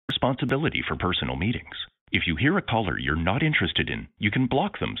responsibility for personal meetings. If you hear a caller you're not interested in, you can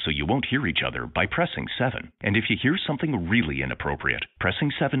block them so you won't hear each other by pressing 7. And if you hear something really inappropriate,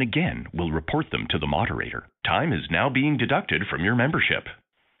 pressing 7 again will report them to the moderator. Time is now being deducted from your membership.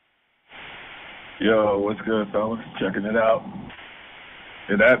 Yo, what's good, fellas? Checking it out.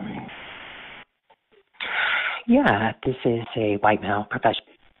 Get at me. Yeah, this is a white male professional.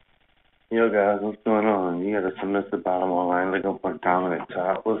 Yo, guys, what's going on? You got a submissive bottom line. Look up on dominant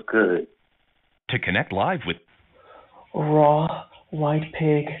top. What's good? To connect live with Raw white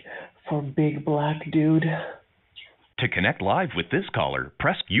pig for big black dude. To connect live with this caller,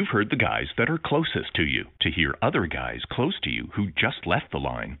 press. You've heard the guys that are closest to you. To hear other guys close to you who just left the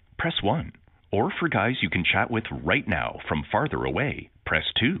line, press 1. Or for guys you can chat with right now from farther away, press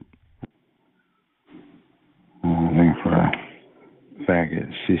 2. Looking for a faggot,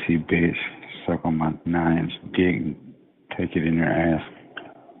 sissy bitch, suck on my 9-inch dick and take it in your ass.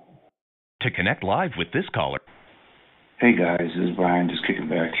 To connect live with this caller. Hey guys, this is Brian, just kicking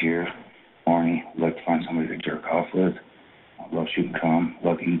back here. Horny, would like to find somebody to jerk off with. I love shooting cum,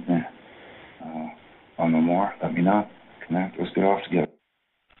 love eating it. Want to know more? Let me know. Connect, let's get off together.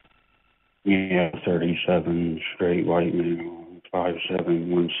 Yeah, 37, straight white male, 5'7",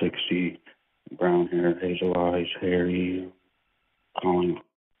 160, brown hair, hazel eyes, hairy, calling.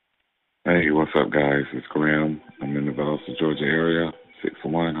 Hey, what's up, guys? It's Graham. I'm in the Valdosta, Georgia area.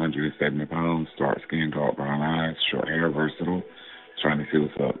 6'1", 170 pounds, dark skin, dark brown eyes, short hair, versatile. Trying to see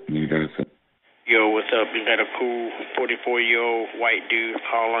what's up. You guys? Yo, what's up? You got a cool 44-year-old white dude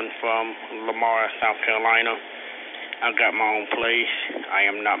calling from Lamar, South Carolina. I got my own place. I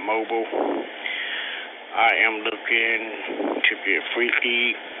am not mobile. I am looking to get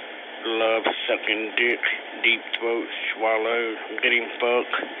freaky, love sucking dick, deep throat, swallow, getting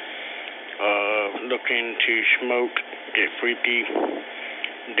fucked. Looking to smoke, get freaky.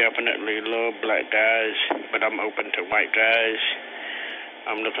 Definitely love black guys, but I'm open to white guys.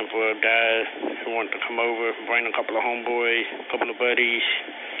 I'm looking for a guy who wants to come over, bring a couple of homeboys, a couple of buddies,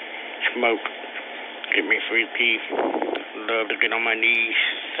 smoke, get me freaky. Love to get on my knees,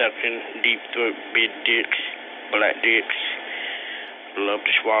 sucking, deep throat, big dicks, black dicks. Love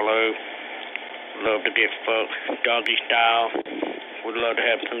to swallow. Love to get fucked, doggy style. Would love to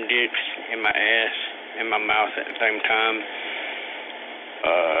have some dicks in my ass, in my mouth at the same time.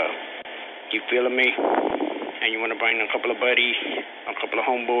 You feeling me? And you want to bring a couple of buddies, a couple of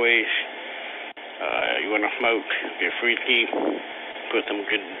homeboys. You want to smoke, get freaky, put some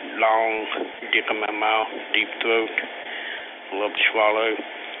good long dick in my mouth, deep throat. Love to swallow.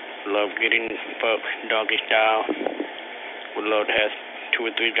 Love getting fucked, doggy style. Would love to have 2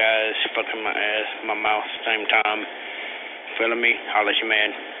 or 3 guys fucking my ass, my mouth at the same time. Feeling me? Holla at you,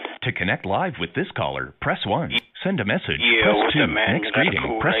 man. To connect live with this caller, press 1. Send a message, yeah, press 2. Up, man? Next greeting,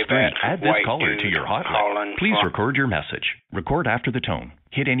 cool press 3. Add this caller to your hotline. Please from... record your message. Record after the tone.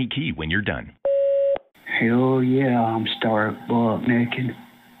 Hit any key when you're done. Hell yeah, I'm stark butt naked,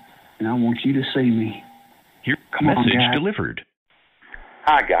 and I want you to see me. Here, Come message on, delivered.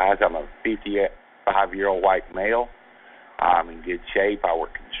 Hi, guys. I'm a 55-year-old white male. I'm in good shape. I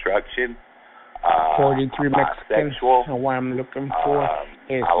work construction. 43 I'm Mexicans. bisexual. And what I'm looking for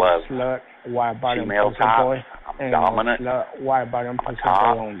is I love a slut, white bottom female pussy boy, tops. I'm and dominant. a slut, white bottom pussy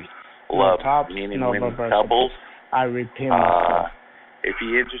top. boy only. Love no tops, men and no women reversible. couples. I repeat myself. If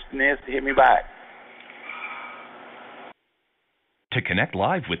you're interested in this, hit me back. To connect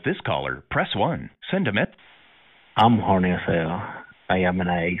live with this caller, press 1. Send a message. I'm horny as hell. I am in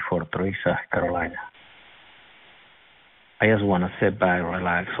 843, South Carolina. I just want to sit back,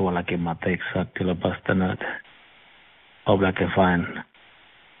 relax, while I get my dick sucked till I bust a nut. Hope I can find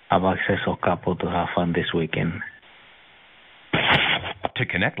a acceso couple to have fun this weekend. To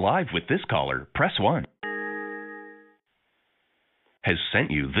connect live with this caller, press 1. Has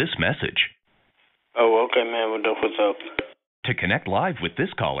sent you this message. Oh, okay, man. What's up? To connect live with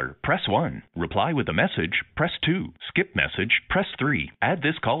this caller, press 1. Reply with a message, press 2. Skip message, press 3. Add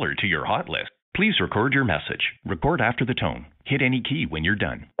this caller to your hot list. Please record your message. Record after the tone. Hit any key when you're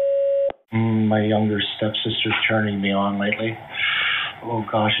done. My younger stepsister's turning me on lately. Oh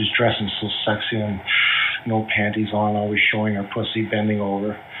gosh, she's dressing so sexy and no panties on, always showing her pussy bending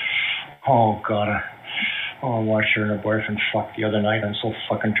over. Oh God, I watched her and her boyfriend fuck the other night. I'm so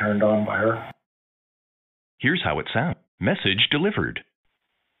fucking turned on by her. Here's how it sounds. Message delivered.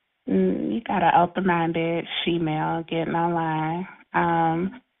 You got an open-minded female getting online.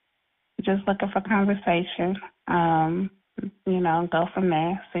 Just looking for conversation. Go from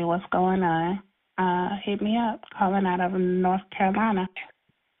there, see what's going on. Hit me up, calling out of North Carolina.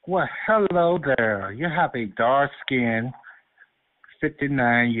 Well, hello there. You have a dark skin,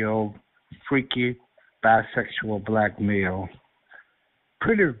 59-year-old freaky bisexual black male.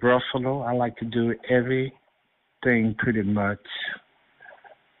 Pretty versatile. I like to do everything pretty much.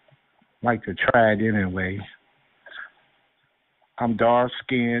 Like to try it anyway. I'm dark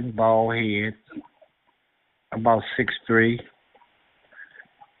skinned, bald head, about 6'3",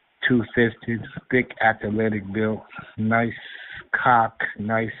 250, thick athletic build, nice cock,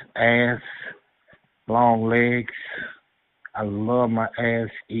 nice ass, long legs. I love my ass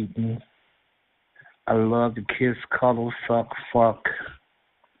eating. I love to kiss, cuddle, suck, fuck.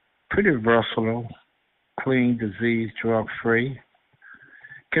 Pretty versatile, clean, disease, drug-free.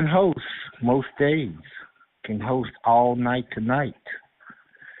 Can host most days. Can host all night tonight.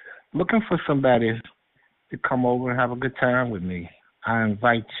 Looking for somebody to come over and have a good time with me. I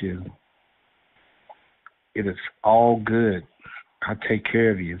invite you. It is all good. I take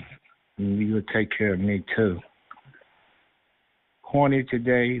care of you. And you will take care of me too. Horny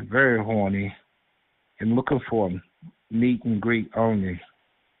today, very horny. And looking for a meet and greet only.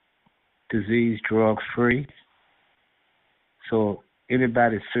 Disease, drug free. So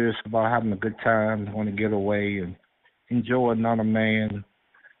anybody serious about having a good time, want to get away and enjoy another man,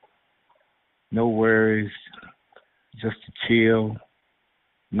 no worries, just to chill,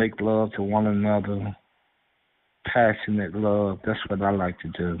 make love to one another, passionate love. That's what I like to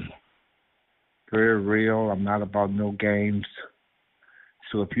do. Very real. I'm not about no games.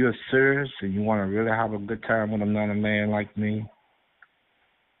 So if you're serious and you want to really have a good time with another man like me,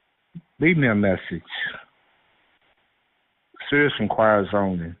 leave me a message. Serious inquiries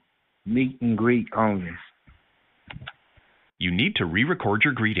only. Meet and greet only. You need to re-record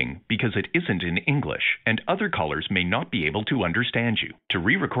your greeting because it isn't in English and other callers may not be able to understand you. To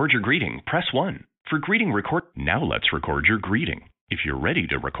re-record your greeting, press 1. For greeting record, now let's record your greeting. If you're ready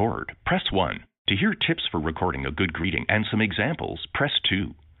to record, press 1. To hear tips for recording a good greeting and some examples, press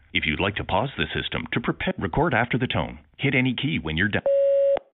 2. If you'd like to pause the system to prepare, record after the tone. Hit any key when you're done.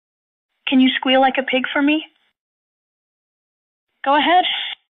 Can you squeal like a pig for me? Go ahead.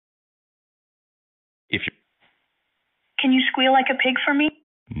 If you're Can you squeal like a pig for me?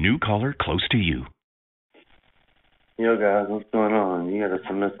 new caller close to you. Yo, guys, what's going on? You got a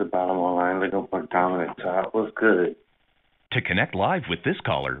submissive bottom line looking for a dominant top. What's good? To connect live with this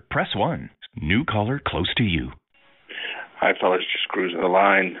caller, press 1. New caller close to you. Hi, fellas. Just cruising the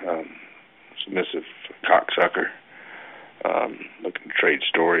line. Submissive cocksucker. Looking to trade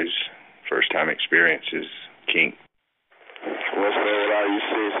stories. First-time experiences. Kink. What's up with all you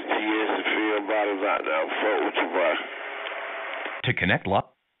sis and TS and field bottoms out there? Fuck with you, bro. To connect live.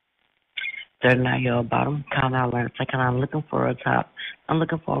 39-year-old bottom, kind of learn second. I'm looking for a top. I'm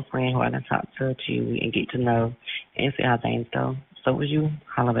looking for a friend who I can talk to and get to know and see how things go. So would you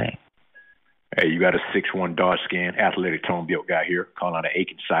holler back? Hey, you got a 6'1" dark-skinned, athletic, tone-built guy here. Calling out of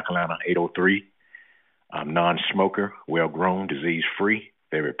Aiken, South Carolina, 803. I'm non-smoker, well-grown, disease-free,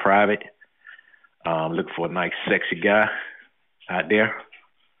 very private. Looking for a nice, sexy guy out there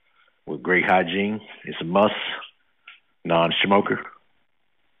with great hygiene. It's a must. Non-smoker.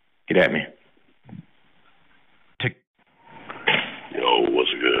 Get at me. Yo,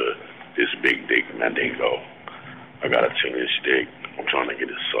 what's good? This Big Dick Mandingo. I got a 10-inch dick. I'm trying to get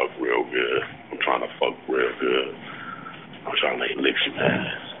it sucked real good. I'm trying to fuck real good. I'm trying to lick some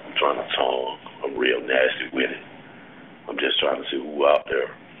ass. I'm trying to tongue. I'm real nasty with it. I'm just trying to see who out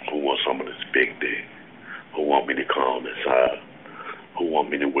there who wants some of this big dick, who want me to calm inside, who want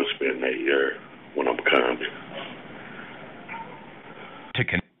me to whisper in their ear when I'm coming.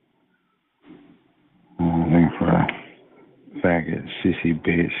 Looking for a faggot, sissy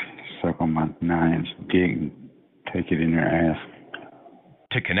bitch, suck on my 9-inch dick and take it in your ass.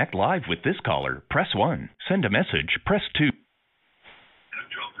 To connect live with this caller, press 1. Send a message, press 2.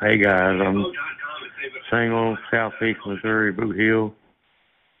 Hey, guys, I'm single, Southeast Missouri, Boot Hill.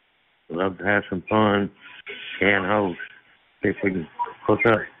 Love to have some fun. Can't host. See if we can hook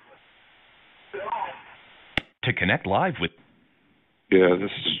up. To connect live with... Yeah,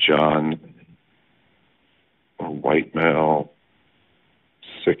 this is John. A white male,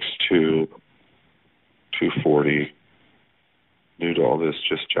 6'2", 240. New to all this,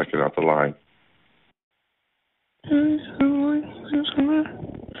 just checking out the line.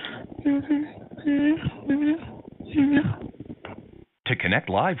 To connect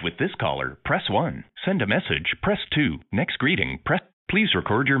live with this caller, press 1. Send a message, press 2. Next greeting, press... Please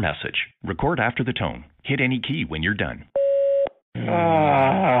record your message. Record after the tone. Hit any key when you're done.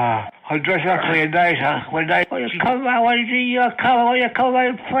 I'm dressed up for your night, huh? What night? What you come out? What you come? What you come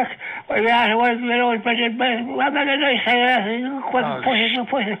out? Fuck! What you out? What you know? I'm not gonna say that.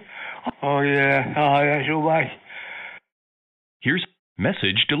 Push it. Oh yeah. Oh yeah. So much. Here's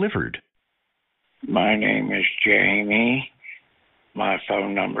Message delivered. My name is Jamie. My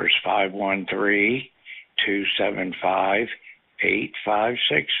phone number is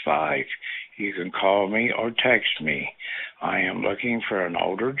 513-275-8565. You can call me or text me. I am looking for an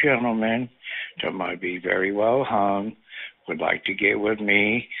older gentleman that might be very well hung, would like to get with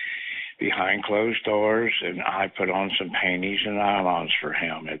me behind closed doors, and I put on some panties and nylons for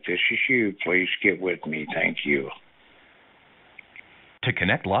him. If this is you, please get with me. Thank you. To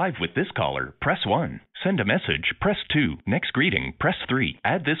connect live with this caller, press 1. Send a message, press 2. Next greeting, press 3.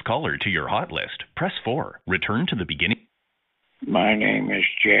 Add this caller to your hot list, press 4. Return to the beginning. My name is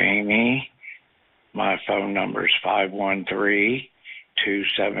Jamie. My phone number is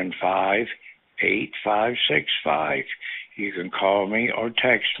 513-275-8565. You can call me or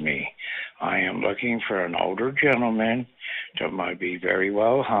text me. I am looking for an older gentleman that might be very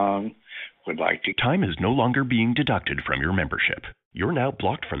well hung, would like to... Time is no longer being deducted from your membership. You're now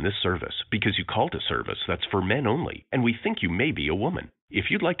blocked from this service because you called a service that's for men only, and we think you may be a woman.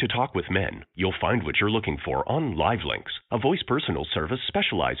 If you'd like to talk with men, you'll find what you're looking for on LiveLinks, a voice personal service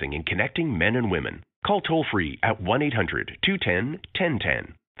specializing in connecting men and women. Call toll-free at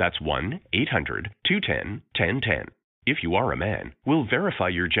 1-800-210-1010. That's 1-800-210-1010. If you are a man, we'll verify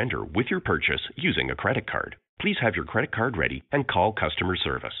your gender with your purchase using a credit card. Please have your credit card ready and call customer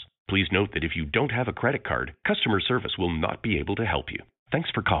service. Please note that if you don't have a credit card, customer service will not be able to help you. Thanks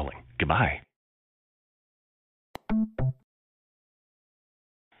for calling. Goodbye.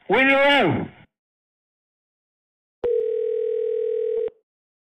 Win around.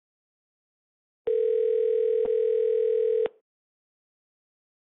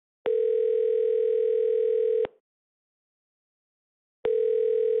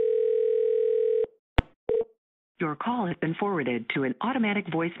 Your call has been forwarded to an automatic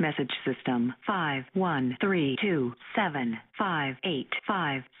voice message system.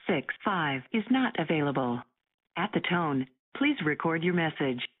 51327585565 is not available. At the tone, please record your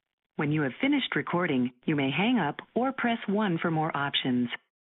message. When you have finished recording, you may hang up or press 1 for more options.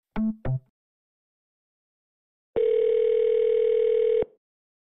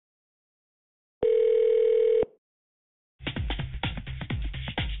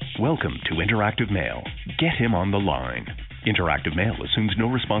 Welcome to Interactive Mail. Get him on the line. Interactive Mail assumes no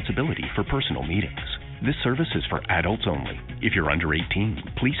responsibility for personal meetings. This service is for adults only. If you're under 18,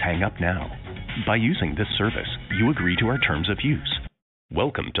 please hang up now. By using this service, you agree to our terms of use.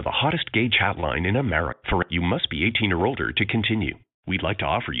 Welcome to the hottest gay chat line in America. You must be 18 or older to continue. We'd like to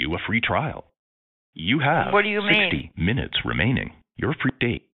offer you a free trial. You have 60 minutes remaining. Your free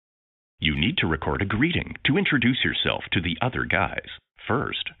date. You need to record a greeting to introduce yourself to the other guys.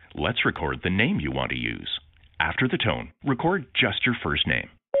 First, let's record the name you want to use. After the tone, record just your first name.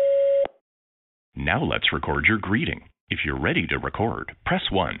 Now let's record your greeting. If you're ready to record,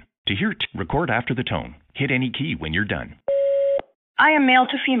 press 1. To hear record after the tone. Hit any key when you're done. I am male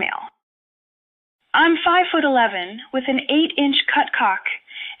to female. I'm 5'11" with an 8-inch cut cock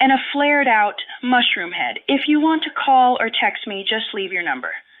and a flared out mushroom head. If you want to call or text me, just leave your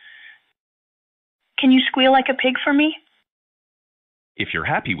number. Can you squeal like a pig for me? If you're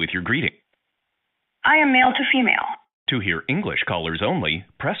happy with your greeting. I am male to female. To hear English callers only,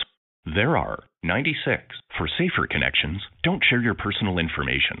 press. There are 96. For safer connections, don't share your personal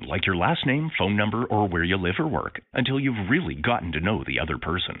information like your last name, phone number, or where you live or work until you've really gotten to know the other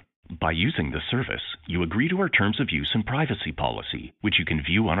person. By using this service, you agree to our terms of use and privacy policy, which you can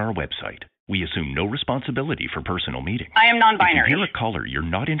view on our website. We assume no responsibility for personal meetings. I am non-binary. If you hear a caller you're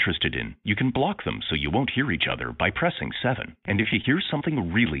not interested in, you can block them so you won't hear each other by pressing 7. And if you hear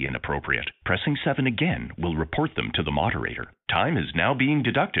something really inappropriate, pressing 7 again will report them to the moderator. Time is now being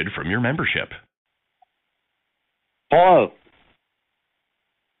deducted from your membership. Hello.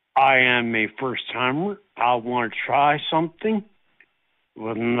 I am a first timer. I want to try something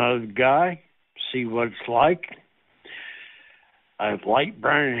with another guy, see what it's like. I have light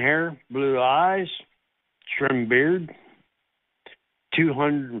brown hair, blue eyes, trim beard,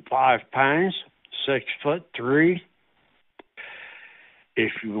 205 pounds, 6'3".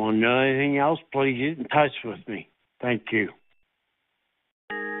 If you want to know anything else, please get in touch with me. Thank you.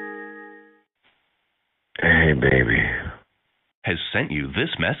 Hey, baby. Has sent you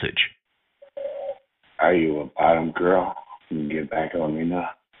this message. Are you a bottom girl? You can get back on me now.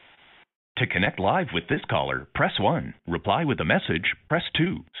 To connect live with this caller, press 1. Reply with a message, press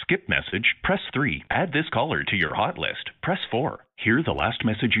 2. Skip message, press 3. Add this caller to your hot list, press 4. Hear the last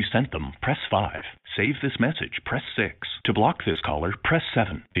message you sent them, press 5. Save this message, press 6. To block this caller, press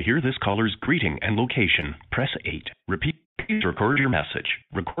 7. To hear this caller's greeting and location, press 8. Repeat, please record your message.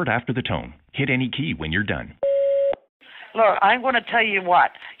 Record after the tone. Hit any key when you're done. Look, I'm going to tell you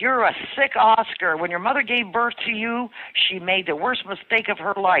what. You're a sick Oscar. When your mother gave birth to you, she made the worst mistake of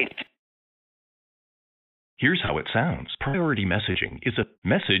her life. Here's how it sounds. Priority messaging is a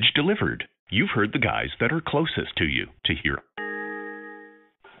message delivered. You've heard the guys that are closest to you to hear.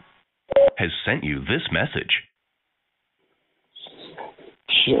 Has sent you this message.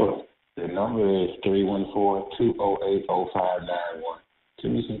 Sure. The number is 314-208-0591.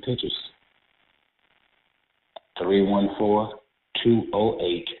 Send me some pictures.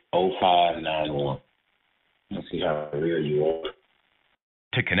 314-208-0591. Let's see how real you are.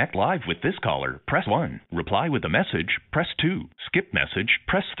 To connect live with this caller, press 1. Reply with a message, press 2. Skip message,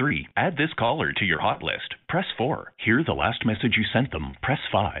 press 3. Add this caller to your hot list, press 4. Hear the last message you sent them, press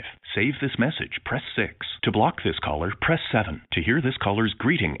 5. Save this message, press 6. To block this caller, press 7. To hear this caller's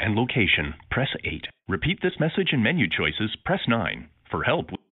greeting and location, press 8. Repeat this message and menu choices, press 9. For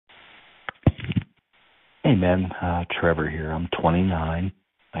help. Hey, man. Trevor here. I'm 29.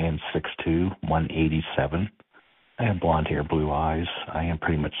 I am 6'2", 187. I have blonde hair, blue eyes. I am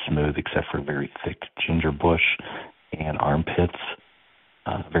pretty much smooth except for very thick ginger bush and armpits.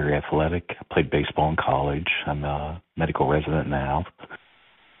 Very athletic. I played baseball in college. I'm a medical resident now.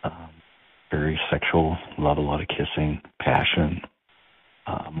 Very sexual. Love a lot of kissing, passion.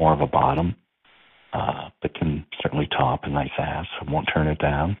 More of a bottom, but can certainly top a nice ass. I won't turn it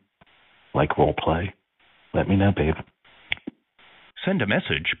down. Like role play. Let me know, babe. Send a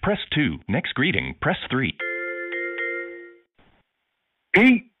message, press 2. Next greeting, press 3.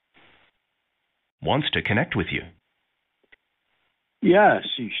 Pete? Wants to connect with you. Yes,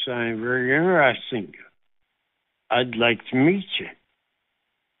 you sound very interesting. I'd like to meet you.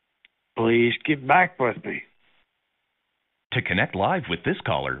 Please get back with me. To connect live with this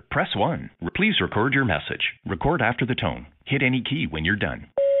caller, press 1. Please record your message. Record after the tone. Hit any key when you're done.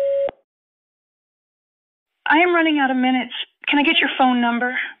 I am running out of minutes. Can I get your phone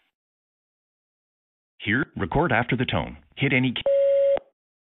number? Here, record after the tone. Hit any key.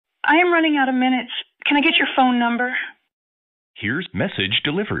 I am running out of minutes. Can I get your phone number? Here's message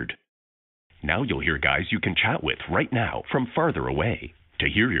delivered. Now you'll hear guys you can chat with right now from farther away. To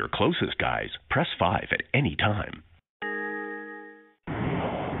hear your closest guys, press 5 at any time.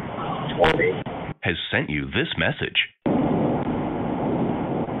 20. Has sent you this message.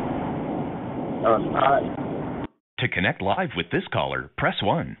 To connect live with this caller, press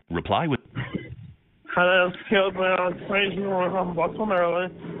 1. Reply with... Hello, Caleb Brown, 2001 from Baltimore,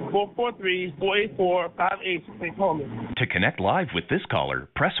 Maryland, 443-484-5868. Call me. To connect live with this caller,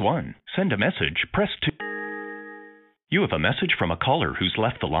 press 1. Send a message, press 2. You have a message from a caller who's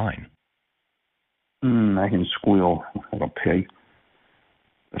left the line. I can squeal like a pig.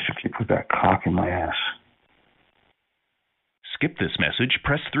 Let's just keep put that cock in my ass. Skip this message,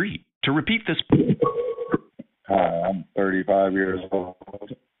 press 3. To repeat this... I'm 35 years old,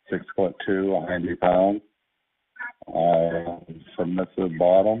 6'2", 90 pounds. I am submissive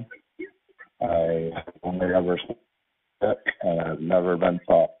bottom. I only ever sick and I've never been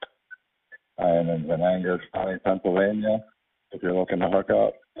fucked. I am in Venango County, Pennsylvania. If you're looking to hook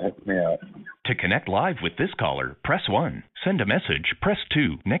up, hit me up. To connect live with this caller, press 1. Send a message, press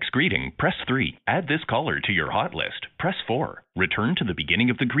 2. Next greeting, press 3. Add this caller to your hot list, press 4. Return to the beginning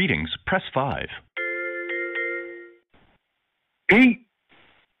of the greetings, press 5. Pete?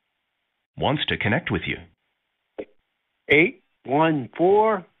 Wants to connect with you.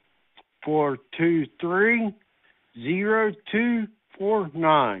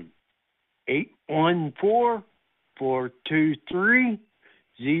 814-423-0249.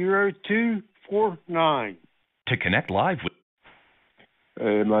 814-423-0249. To connect live with...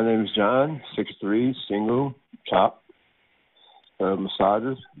 Hey, my name is John, 6'3", single, top.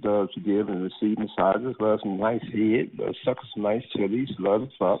 Massages, does give and receive massages, love some nice head, love suck some nice titties, love to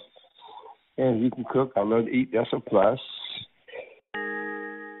fuck. And if you can cook, I love to eat, that's a plus.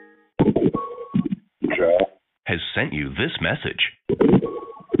 Has sent you this message.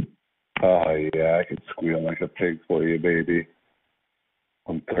 Oh, yeah, I could squeal like a pig for you, baby.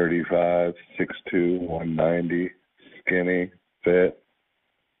 I'm 35, 6'2", 190, skinny, fit,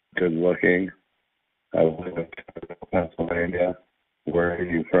 good looking. I live in Pennsylvania. Where are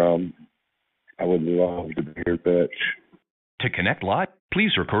you from? I would love to be your bitch. To connect live,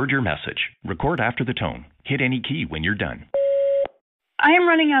 please record your message. Record after the tone. Hit any key when you're done. I am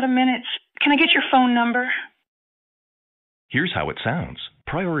running out of minutes. Can I get your phone number? Here's how it sounds.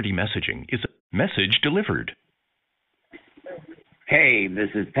 Priority messaging is a message delivered. Hey, this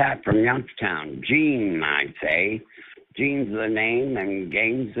is Pat from Youngstown. Gene, I'd say. Gene's the name and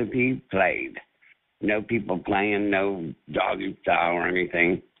games to be played. No people playing, no doggy style or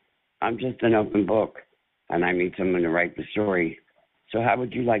anything. I'm just an open book. and I need someone to write the story. So how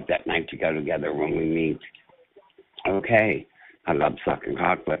would you like that night to go together when we meet? Okay. I love sucking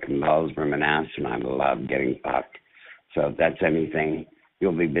cock, licking balls from an ass, and I love getting fucked. So if that's anything,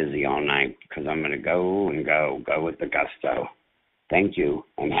 you'll be busy all night because I'm going to go with the gusto. Thank you,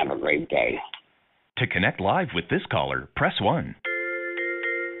 and have a great day. To connect live with this caller, press 1.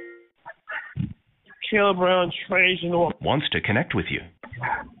 Taylor Brown, Trajan Wants to connect with you.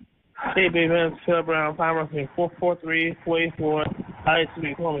 Hey, baby, it's Taylor Brown, 443-484. Hi, to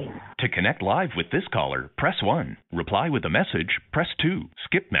be calling. To connect live with this caller, press 1. Reply with a message, press 2.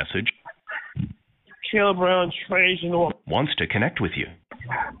 Skip message. Taylor Brown, Trajan Wants to connect with you.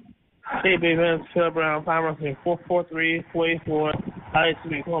 Hey, baby, it's Taylor Brown, 443-484. Hi, to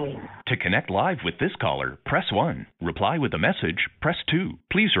be calling. To connect live with this caller, press 1. Reply with a message, press 2.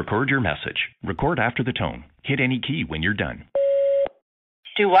 Please record your message. Record after the tone. Hit any key when you're done.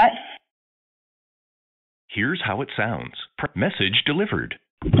 Do what? Here's how it sounds. Message delivered.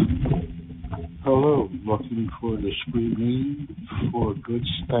 Hello, looking for the screen for good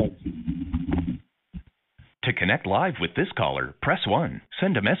stacking. To connect live with this caller, press 1.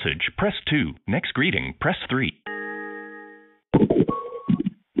 Send a message, press 2. Next greeting, press 3.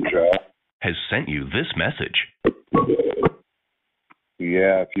 Joe? Has sent you this message.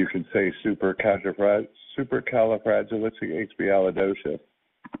 Yeah, if you could say supercalifragilisticexpialidocious.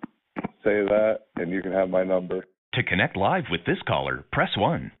 Say that, and you can have my number. To connect live with this caller, press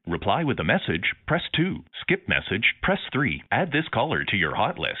 1. Reply with a message, press 2. Skip message, press 3. Add this caller to your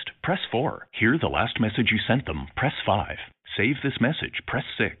hot list, press 4. Hear the last message you sent them, press 5. Save this message, press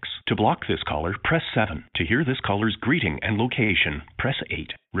 6. To block this caller, press 7. To hear this caller's greeting and location, press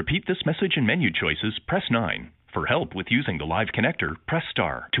 8. Repeat this message and menu choices, press 9. For help with using the live connector, press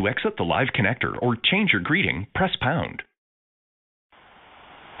star. To exit the live connector or change your greeting, press pound.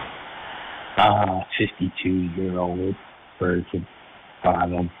 52-year-old virgin,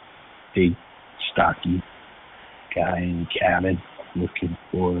 bottom, big, stocky guy in cabin, looking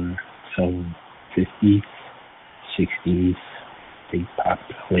for some 50s, 60s, big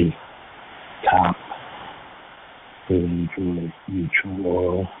potbelly, top, really enjoy mutual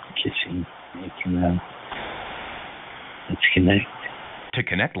oral, kissing, making them. Let's connect. To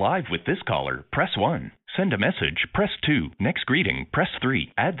connect live with this caller, press 1. Send a message, press 2. Next greeting, press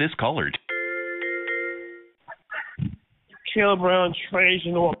 3. Add this caller. Taylor Brown,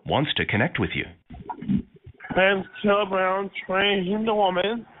 Trajan Wants to connect with you. I'm Taylor Brown, Trajan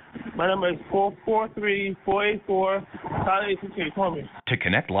woman. My number is 443-484. Call me. To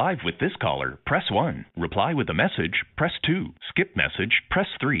connect live with this caller, press 1. Reply with a message, press 2. Skip message, press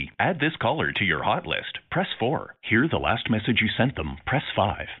 3. Add this caller to your hot list, press 4. Hear the last message you sent them, press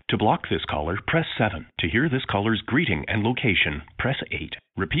 5. To block this caller, press 7. To hear this caller's greeting and location, press 8.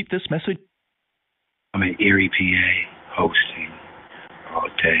 Repeat this message. I'm in Erie, PA, hosting all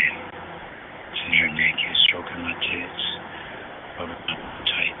day. Sitting here naked, stroking my tits, rubbing my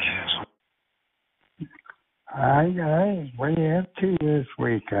tight ass. Hi guys, what are you up to this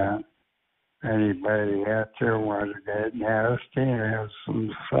weekend? Anybody out there want to get nasty and have some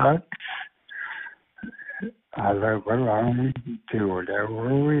sex? I live alone, do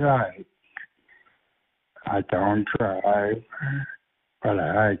whatever we like. I don't drive, but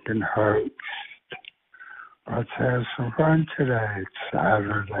I can host. Let's have some fun today. It's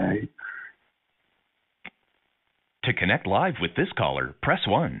Saturday. To connect live with this caller, press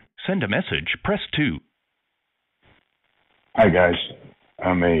 1. Send a message, press 2. Hi guys,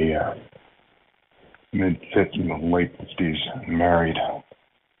 I'm a mid-50s, late 50s, married,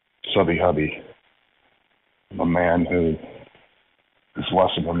 subby hubby. I'm a man who is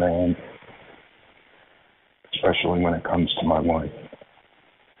less of a man, especially when it comes to my wife.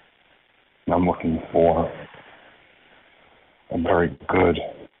 And I'm looking for a very good,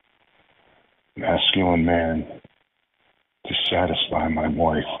 masculine man to satisfy my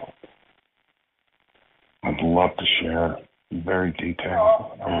wife. I'd love to share very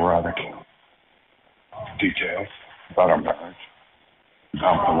detailed, erotic details about our marriage,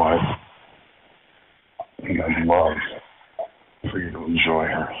 about my wife. And I'd love for you to enjoy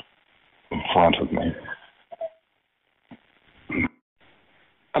her in front of me.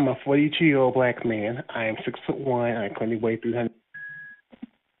 I'm a 42-year-old black man. I am 6'1". I currently weigh 300.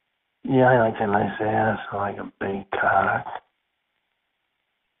 Yeah, I like a nice ass, I like a big cock.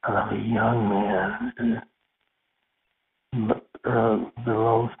 I love a young man.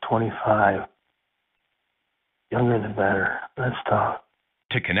 Below 25. Younger the better. Let's talk.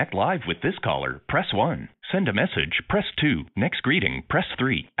 To connect live with this caller, press 1. Send a message, press 2. Next greeting, press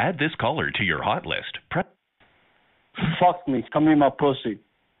 3. Add this caller to your hot list. Fuck me. Come in my pussy.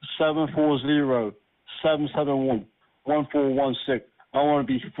 740 771-1416. I want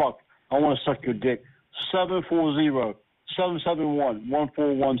to be fucked. I want to suck your dick.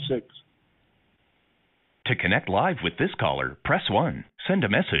 740-771-1416. To connect live with this caller, press 1. Send a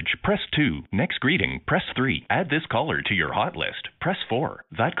message, press 2. Next greeting, press 3. Add this caller to your hot list, press 4.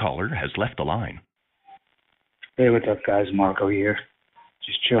 That caller has left the line. Hey, what's up, guys? Marco here.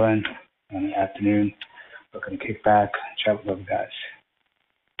 Just chilling on the afternoon. Looking to kick back, chat with other guys.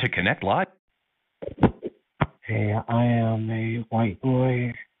 To connect live. Hey, I am a white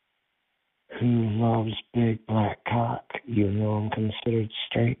boy who loves big black cock, even though I'm considered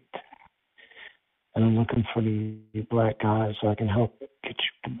straight. And I'm looking for the black guys so I can help get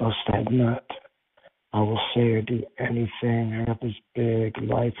you to bust that nut. I will say or do anything. I got this big,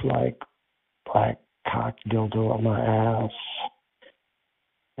 lifelike black cock dildo on my ass.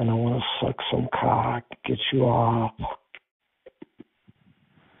 And I want to suck some cock, get you off.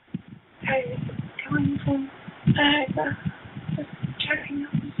 Hey, calling from just checking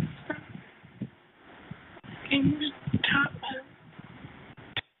out this stuff. Can you just top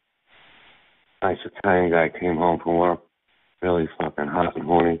Nice Italian guy came home from work, really fucking hot and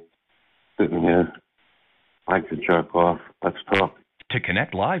horny, sitting here, like to jerk off. Let's talk. To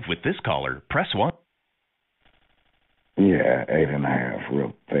connect live with this caller, press 1. Yeah, 8.5,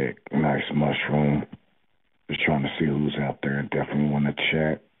 real thick, nice mushroom. Just trying to see who's out there. Definitely want to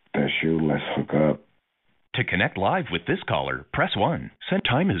chat. That's you. Let's hook up. To connect live with this caller, press 1. Send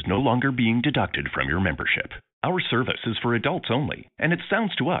time is no longer being deducted from your membership. Our service is for adults only, and it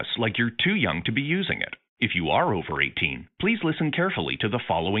sounds to us like you're too young to be using it. If you are over 18, please listen carefully to the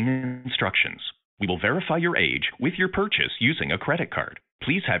following instructions. We will verify your age with your purchase using a credit card.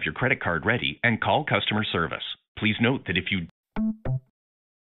 Please have your credit card ready and call customer service. Please note that if you...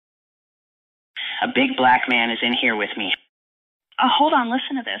 A big black man is in here with me. Hold on,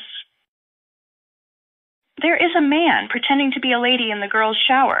 listen to this. There is a man pretending to be a lady in the girls'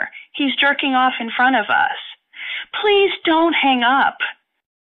 shower. He's jerking off in front of us. Please don't hang up.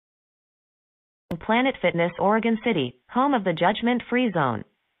 Planet Fitness, Oregon City, home of the judgment-free zone.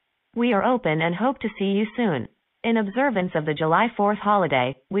 We are open and hope to see you soon. In observance of the July 4th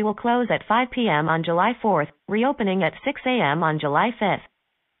holiday, we will close at 5 p.m. on July 4th, reopening at 6 a.m. on July 5th.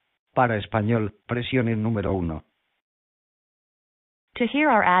 Para español, presione número 1. To hear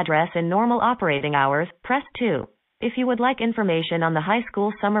our address in normal operating hours, press 2. If you would like information on the high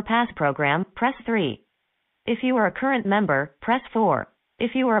school summer pass program, press 3. If you are a current member, press 4.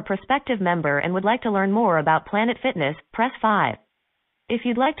 If you are a prospective member and would like to learn more about Planet Fitness, press 5. If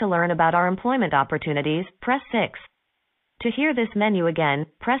you'd like to learn about our employment opportunities, press 6. To hear this menu again,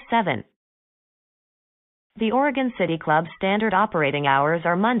 press 7. The Oregon City Club's standard operating hours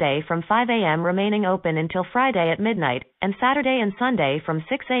are Monday from 5 a.m. remaining open until Friday at midnight, and Saturday and Sunday from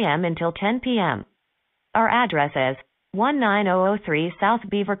 6 a.m. until 10 p.m. Our address is 19003 South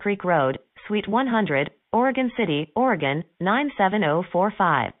Beaver Creek Road, Suite 100, Oregon City, Oregon,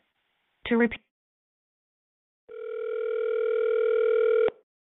 97045. To repeat...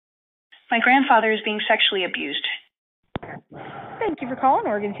 My grandfather is being sexually abused. Thank you for calling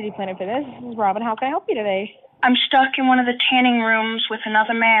Oregon City Planet Fitness. This is Robin. How can I help you today? I'm stuck in one of the tanning rooms with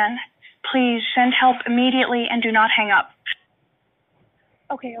another man. Please send help immediately and do not hang up.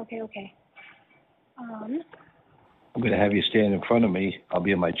 Okay. I'm going to have you stand in front of me. I'll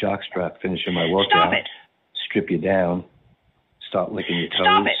be in my jockstrap finishing my workout. Stop it. Strip you down. Start licking your toes.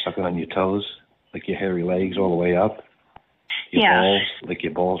 Stop it. Sucking on your toes. Lick your hairy legs all the way up. Your Yes. balls. Lick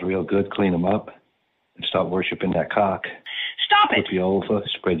your balls real good. Clean them up. And start worshiping that cock. Stop it. Flip you over.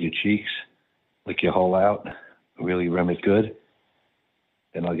 Spread your cheeks. Lick your hole out. Really rim it good.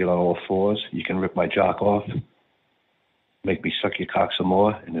 Then I'll get on all fours. You can rip my jock off. Make me suck your cock some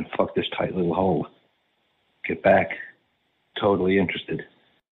more. And then fuck this tight little hole. Get back. Totally interested.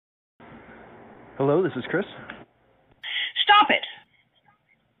 Hello, this is Chris. Stop it.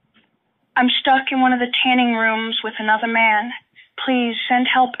 I'm stuck in one of the tanning rooms with another man. Please send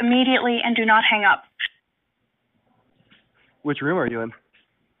help immediately and do not hang up. Which room are you in?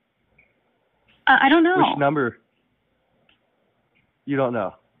 I don't know. Which number? You don't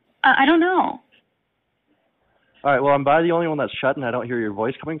know. I don't know. All right, well, I'm by the only one that's shut, and I don't hear your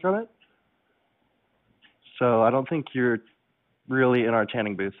voice coming from it. So I don't think you're really in our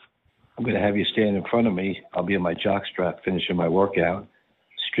tanning booth. I'm going to have you stand in front of me. I'll be in my jockstrap finishing my workout.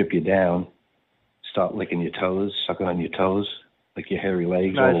 Strip you down. Start licking your toes. Sucking on your toes. Lick your hairy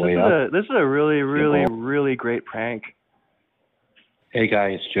legs all the way up. This is a really, really, really great prank. Hey, guy,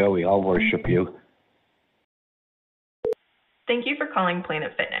 it's Joey. I'll worship you. Thank you for calling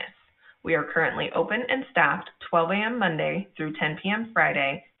Planet Fitness. We are currently open and staffed 12 a.m. Monday through 10 p.m.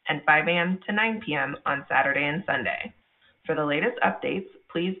 Friday, and 5 a.m. to 9 p.m. on Saturday and Sunday. For the latest updates,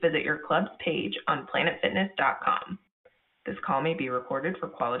 please visit your club's page on planetfitness.com. This call may be recorded for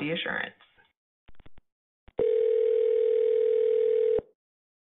quality assurance.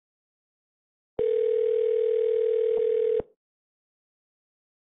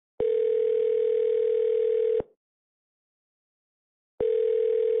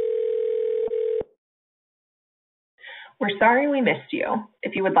 We're sorry we missed you.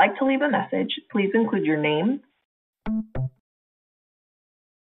 If you would like to leave a message, please include your name.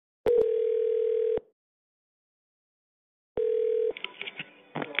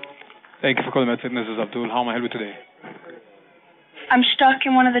 Thank you for calling my fitness. This is Abdul. How may I help you today? I'm stuck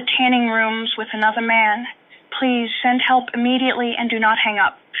in one of the tanning rooms with another man. Please send help immediately and do not hang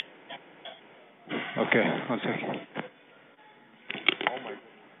up. Okay, one second.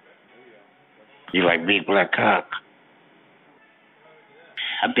 You like big black cock?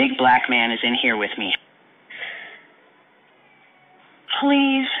 A big black man is in here with me.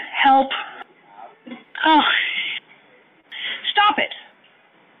 Please help. Oh, stop it.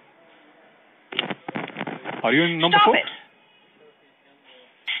 Are you in number Stop 4? it.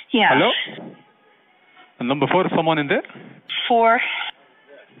 Yeah. Hello? And number 4, someone in there? 4.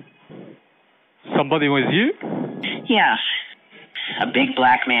 Somebody with you? Yes. A big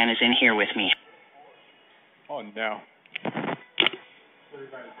black man is in here with me. Oh, no.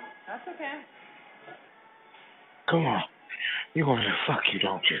 That's okay. Come on. You want me to fuck you,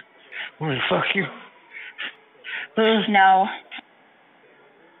 don't you? Want me to fuck you? No.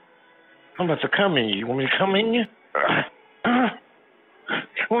 I'm about to come in you. You want me to come in you?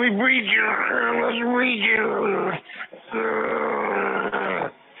 Let me breathe you. Let's breathe you.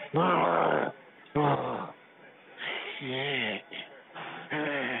 Yeah.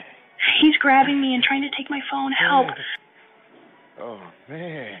 He's grabbing me and trying to take my phone. Help. Oh,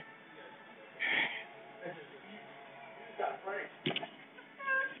 man.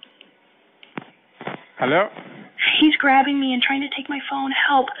 Hello? He's grabbing me and trying to take my phone.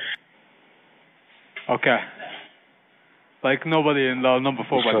 Help. Okay. Like nobody in the number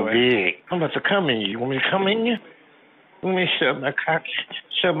 4, by the way. Big. I'm about to come in you. You want me to come in you? Let me shove my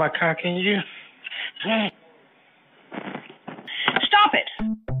cock in you. Stop it.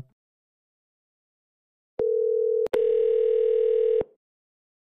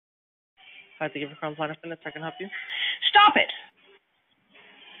 Hi, thank you for calling Planet Fitness. I can help you. Stop it.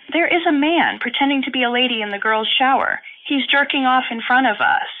 There is a man pretending to be a lady in the girls' shower. He's jerking off in front of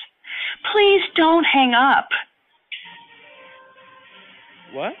us. Please don't hang up.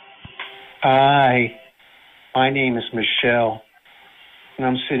 What? Hi, my name is Michelle, and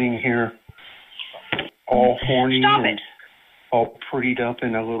I'm sitting here all horny Stop and it. all prettied up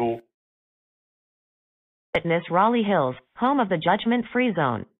in a little... Fitness Raleigh Hills, home of the judgment-free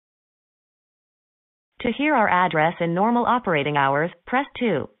zone. To hear our address in normal operating hours, press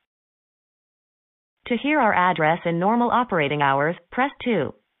 2. To hear our address in normal operating hours, press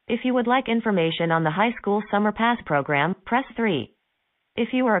 2. If you would like information on the high school summer pass program, press 3.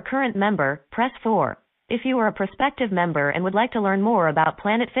 If you are a current member, press 4. If you are a prospective member and would like to learn more about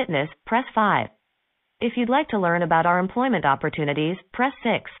Planet Fitness, press 5. If you'd like to learn about our employment opportunities, press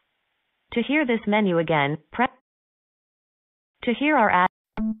 6. To hear this menu again, press... To hear our ad...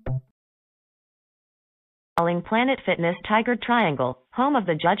 Calling Planet Fitness Tiger Triangle, home of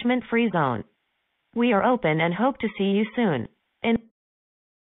the judgment-free zone. We are open and hope to see you soon.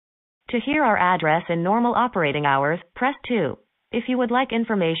 To hear our address in normal operating hours, press 2. If you would like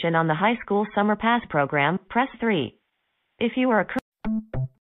information on the high school summer pass program, press 3. If you are a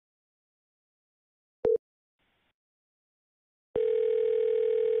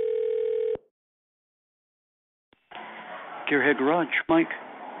Gearhead Garage, Mike.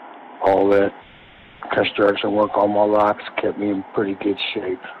 All that construction work on my locks kept me in pretty good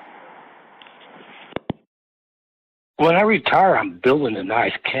shape. When I retire, I'm building a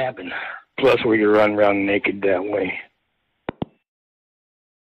nice cabin. Plus, we can run around naked that way.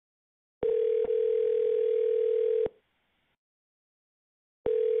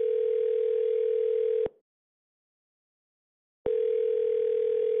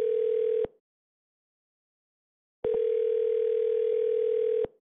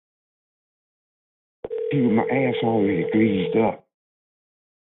 Dude, my ass already greased up.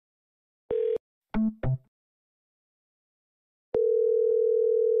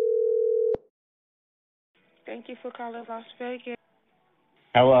 Thank you for calling Las Vegas.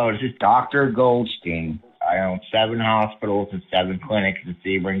 Hello, this is Dr. Goldstein. I own 7 hospitals and 7 clinics in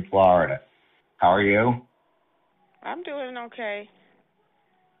Sebring, Florida. How are you? I'm doing okay.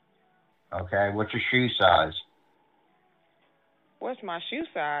 Okay, what's your shoe size? What's my shoe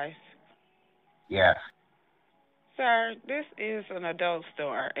size? Yes. Sir, this is an adult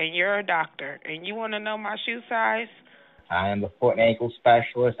store, and you're a doctor, and you want to know my shoe size? I am a foot and ankle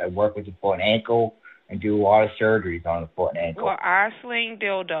specialist. I work with the foot and ankle and do a lot of surgeries on the foot and ankle. Well, I sling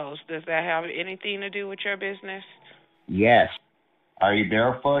dildos. Does that have anything to do with your business? Yes. Are you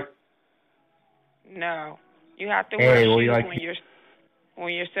barefoot? No. You have to Hey, wear well, shoes you like-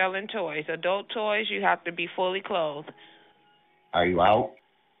 when you're selling toys. Adult toys, you have to be fully clothed. Are you out?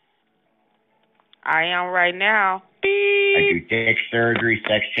 I am right now. I do dick surgery,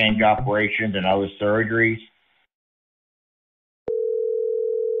 sex change operations, and other surgeries.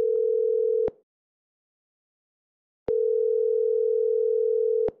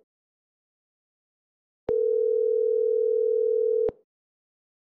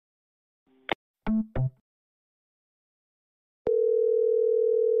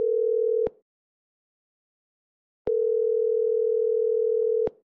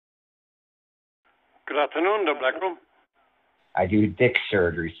 Good afternoon, the Black Room. I do dick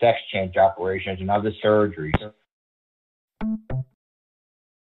surgery, sex change operations, and other surgeries.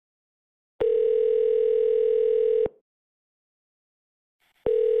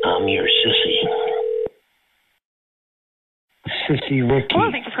 I'm your sissy. Sissy Ricky.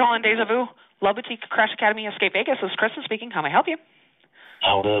 Hello, thank you for calling Deja Vu. Love Boutique, Crash Academy, Escape Vegas. This is Kristen speaking. How may I help you?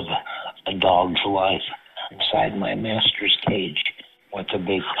 I live a dog's life inside my master's cage with a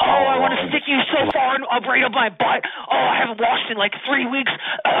big Oh, I want to stick you so far right up my butt. Oh, I haven't washed in like 3 weeks.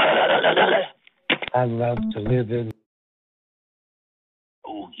 I love to live in.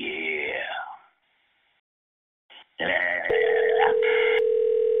 Oh, yeah.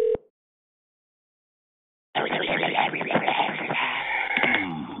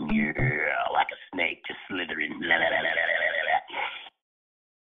 Yeah, like a snake just slithering.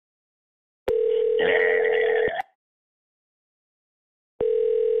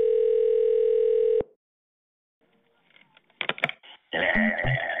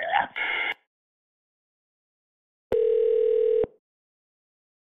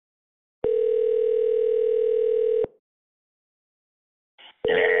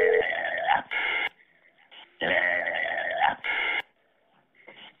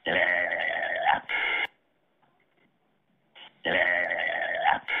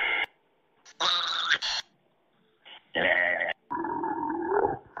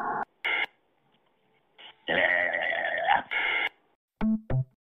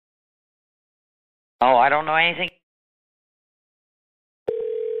 Oh, I don't know anything.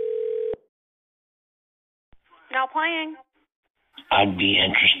 Now playing. I'd be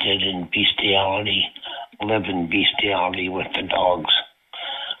interested in bestiality, living bestiality with the dogs.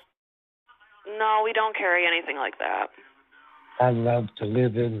 No, we don't carry anything like that. I love to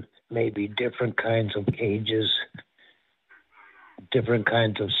live in maybe different kinds of cages, different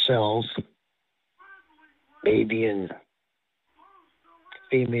kinds of cells, maybe in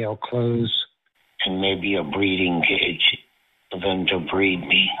female clothes. And maybe a breeding cage for them to breed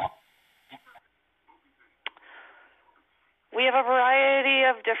me. We have a variety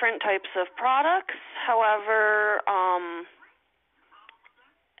of different types of products. However,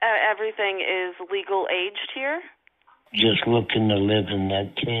 everything is legal aged here. Just looking to live in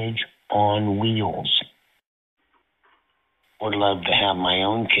that cage on wheels. Would love to have my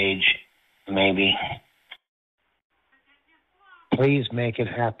own cage, maybe. Please make it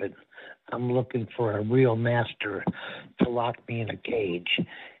happen. I'm looking for a real master to lock me in a cage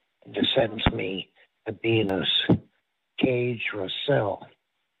and to sentence me to be in a cage or a cell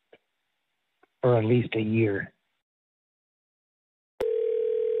for at least a year.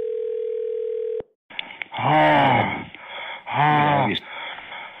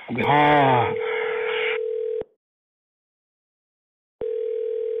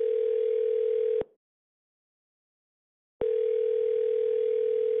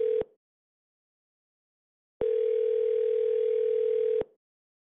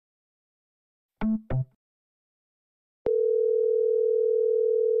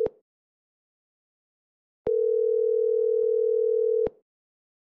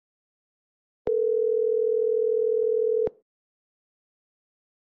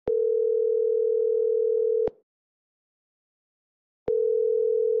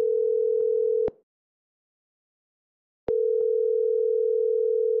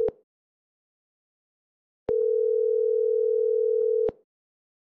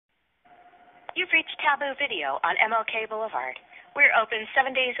 You've reached Taboo Video on MLK Boulevard. We're open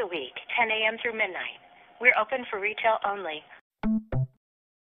 7 days a week, 10 a.m. through midnight. We're open for retail only.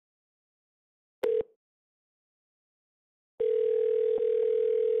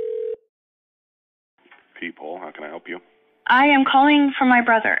 People, how can I help you? I am calling for my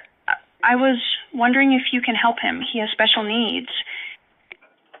brother. I was wondering if you can help him. He has special needs.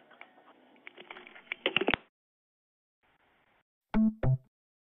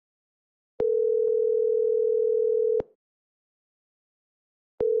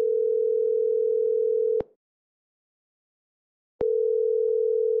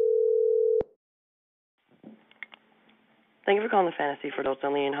 Thank you for calling the Fantasy for Adults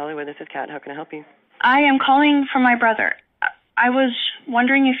Only in Hollywood. This is Kat. How can I help you? I am calling for my brother. I was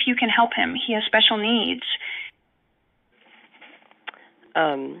wondering if you can help him. He has special needs.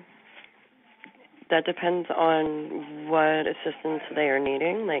 That depends on what assistance they are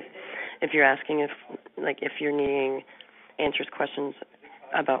needing. Like, if you're asking if you're needing answers questions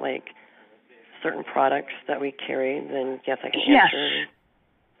about, like, certain products that we carry, then yes, I can answer.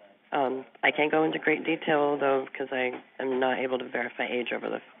 I can't go into great detail, though, because I am not able to verify age over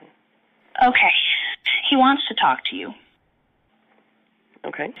the phone. Okay. He wants to talk to you.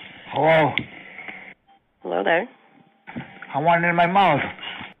 Okay. Hello. Hello there. I want it in my mouth.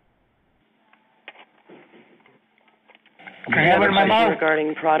 Can I have it in my mouth?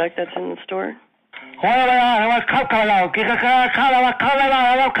 Regarding product that's in the store? I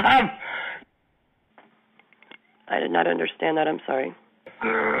did not understand that. I'm sorry.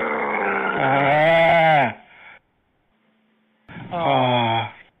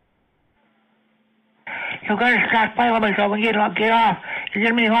 You gotta stop playing with me so we get off. You're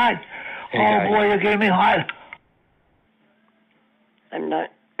getting me hot. Oh boy, you're getting me hot. I'm not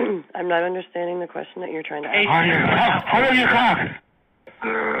understanding the question that you're trying to ask. How do you cock?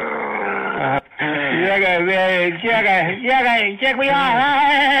 Check me out.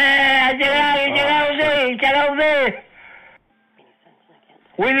 Get over there.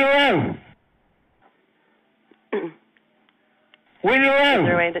 Where do you live? Where do you live? Is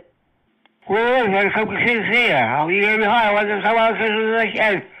there a way that... Where do you live? I come to see you. How are you going to be hot? I want to come out as soon as I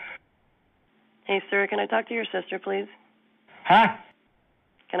can. Hey, sir, can I talk to your sister, please? Huh?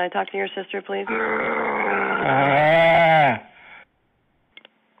 Can I talk to your sister, please?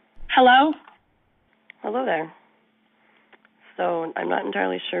 Hello? Hello there. So I'm not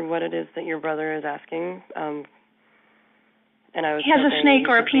entirely sure what it is that your brother is asking. And I was He has a snake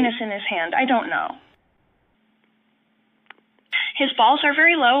or a penis in his hand. I don't know. His balls are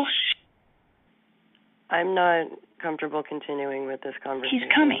very low. I'm not comfortable continuing with this conversation. He's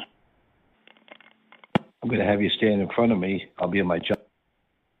coming. I'm going to have you stand in front of me. I'll be in my job.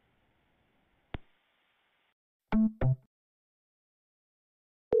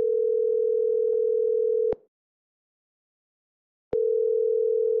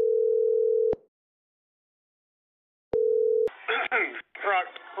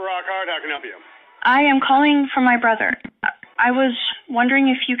 Rock hard, how can I help you? I am calling for my brother. I was wondering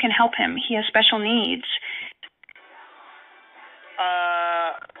if you can help him. He has special needs.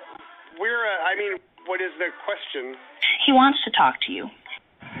 What is the question? He wants to talk to you.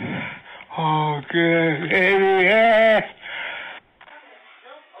 Oh, good. Yeah.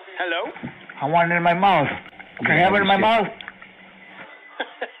 Hello? I want it in my mouth. Can I have it in my mouth?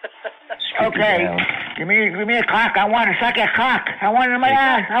 Okay. Give me a cock. I want to suck a cock. I want it in my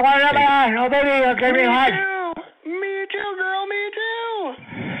ass. I want it in my ass. Oh, baby, give me hot. Me too, girl, me too.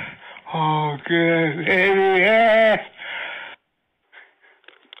 Oh, good. Baby, yeah.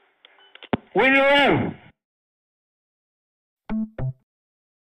 Where do you live?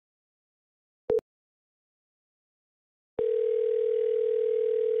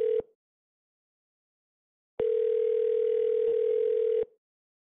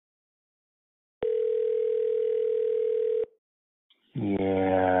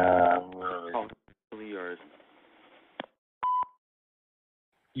 Yeah. Yours.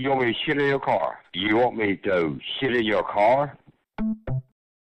 You want me to shit in your car? You want me to shit in your car?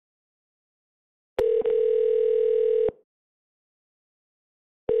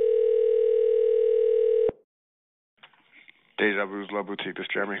 Deja Vu's Love Boutique, this is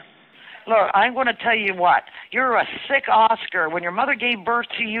Jeremy. Look, I'm going to tell you what. You're a sick Oscar. When your mother gave birth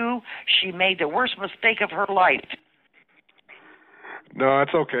to you, she made the worst mistake of her life. No,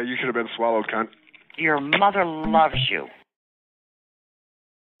 it's okay. You should have been swallowed, cunt. Your mother loves you.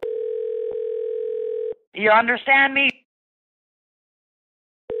 You understand me?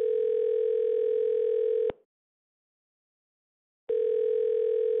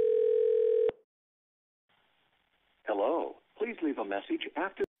 Hello. Please leave a message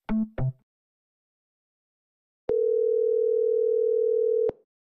after...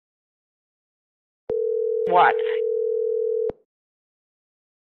 What?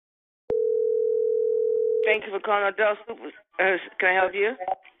 Thank you for calling Adult Super. Can I help you?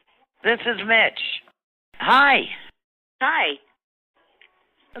 This is Mitch. Hi. Hi.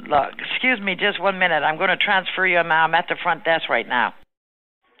 Look, excuse me just 1 minute. I'm going to transfer you. I'm at the front desk right now.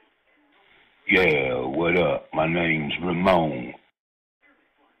 Yeah, what up? My name's Ramon.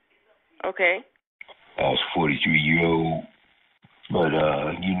 Okay. I was 43-year-old. But,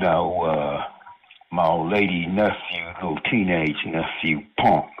 my old lady nephew, little teenage nephew,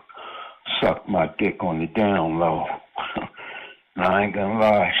 Punk, sucked my dick on the down low. And I ain't gonna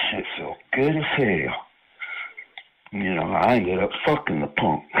lie, shit felt good as hell. You know, I ended up fucking the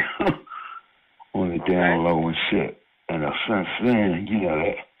Punk on the down low and shit. And since then, you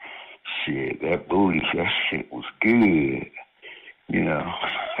know, that booty, that shit was good. You know,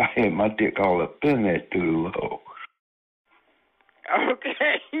 I had my dick all up in that through the low.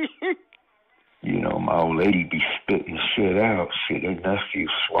 Okay. You know, my old lady be spitting shit out. Shit, her nephew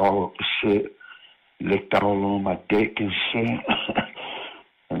swallowed the shit, licked all on my dick and shit.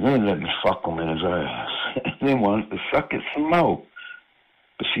 And then let me fuck him in his ass. And then wanted to suck it some more.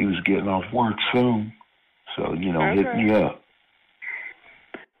 But she was getting off work soon. So, you know, hit me up.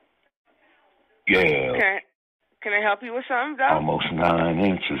 Yeah. Can I help you with something, Doc? Almost 9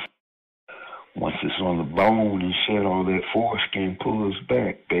 inches. Once it's on the bone and shit, all that foreskin pulls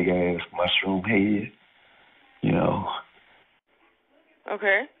back. Big ass mushroom head. You know.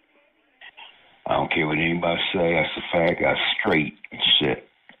 Okay. I don't care what anybody say. That's the fact. I straight and shit.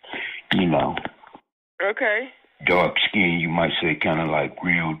 You know. Okay. Dark skin, you might say, kind of like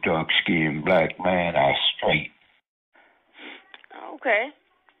real dark skin black man. I straight. Okay.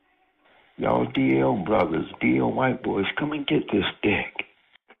 Y'all DL brothers, DL white boys, come and get this dick.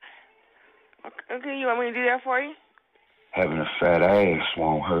 Okay, you want me to do that for you? Having a fat ass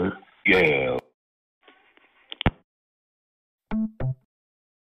won't hurt. Yeah.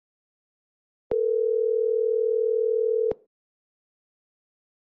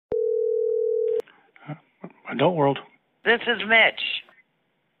 Adult world. This is Mitch.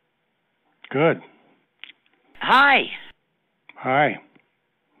 Good. Hi. Hi.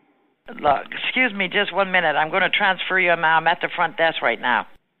 Look, excuse me just 1 minute. I'm going to transfer you. I'm at the front desk right now.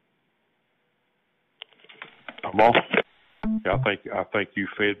 Hello? Yeah, I think you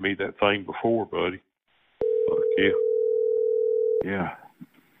fed me that thing before, buddy. Fuck yeah. Yeah.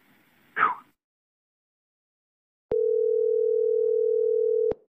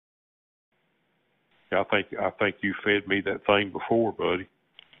 Yeah, I think you fed me that thing before, buddy.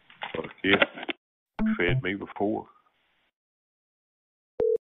 Fuck yeah. You fed me before.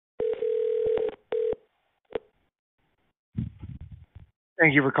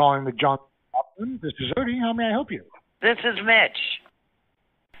 Thank you for calling the John. This is Odie. How may I help you? This is Mitch.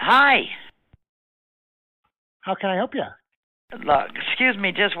 Hi. How can I help you? Look, excuse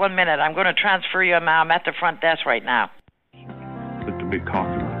me just 1 minute. I'm going to transfer you. I'm at the front desk right now. Put the big cock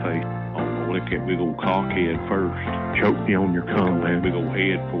in my face. I'm going to lick that big old cock head first. Choke me on your cum, man. Big old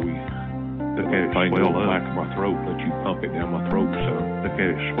head before you look at it swell up. Back of my throat. Let you pump it down my throat. So look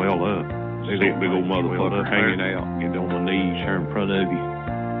at it swell up. See that big old motherfucker hanging out. Get on my knees here in front of you.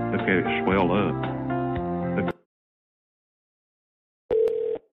 Look at it swell up. Look.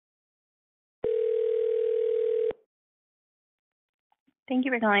 Thank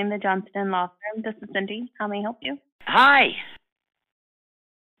you for calling the Johnston Law Firm. This is Cindy. How may I help you? Hi.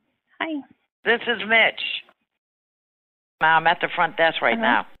 Hi. This is Mitch. I'm at the front desk right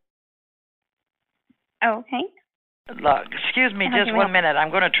now. Oh, okay. Look, excuse me just 1 minute.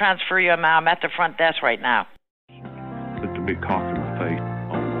 I'm going to transfer you. I'm at the front desk right now. Put the big cock in my face. I'm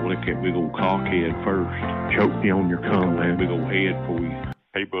going to lick that big old cock head first. Choke me on your cum, man. Big old head before you.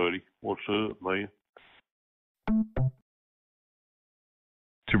 Hey, buddy. What's up, man?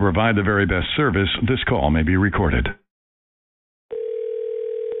 To provide the very best service, this call may be recorded.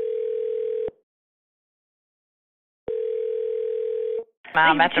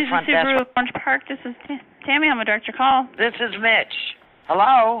 I'm at the front desk. Subaru Orange Park. This is Tammy. I'm a director call. This is Mitch.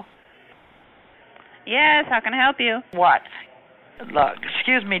 Hello? Yes, how can I help you? What? Look,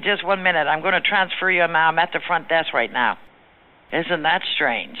 excuse me just 1 minute. I'm going to transfer you. I'm at the front desk right now. Isn't that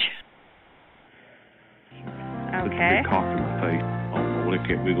strange? Okay. Put the big cock in my face. I'm going to lick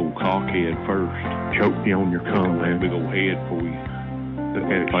that big old cock head first. Choke me on your cum, man. Big old head before you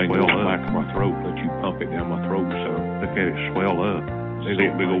look at it swell up. Back of my throat. Let you pump it down my throat. So look at it swell up. See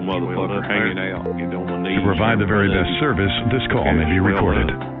that big old motherfucker hanging out. Get on my knees. To provide the very best service, this call may be recorded.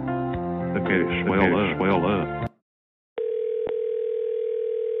 Look at it swell up. Swell up.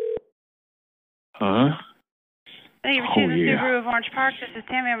 Huh? Thank you for choosing Subaru of Orange Park. This is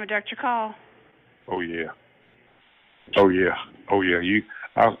Tammy. I'm a director call. Oh yeah. Oh yeah. Oh yeah. You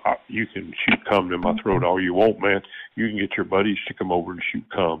can shoot cum in my throat all you want, man. You can get your buddies to come over and shoot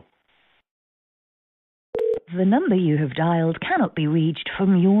cum. The number you have dialed cannot be reached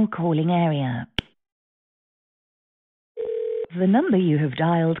from your calling area. The number you have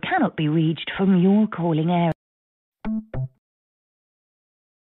dialed cannot be reached from your calling area.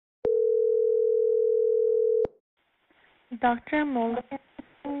 Dr. Mulligan,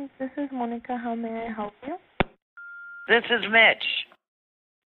 this is Monica. How may I help you? This is Mitch.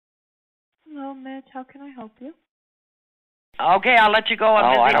 Hello, Mitch. How can I help you? Okay, I'll let you go.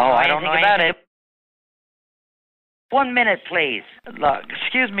 I'm busy. I don't know about it. 1 minute, please. Look,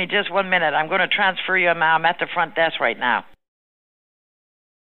 excuse me, just 1 minute. I'm going to transfer you. I'm at the front desk right now.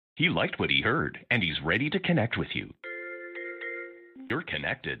 He liked what he heard, and he's ready to connect with you. You're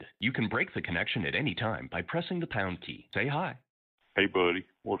connected. You can break the connection at any time by pressing the pound key. Say hi. Hey, buddy.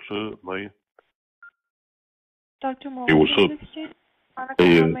 What's up, man? Dr. Mulligan, Hey, what's up? Monica,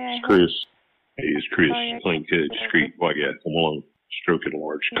 Hey, how may I it's help Chris. Hey, it's Chris. Sorry, I Clean cut, discreet, white guy. Come along. Stroking a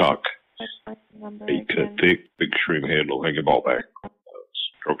large cock. Hey, cut thick, big extreme handle, hanging ball back.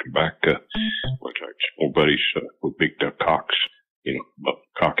 Stroking back. Looks like more buddies with big duck cocks. You know,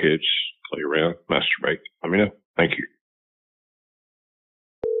 cockheads, play around, masturbate. Let me know. Thank you.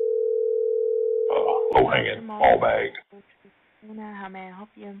 Low hanging, ball bag. How may I help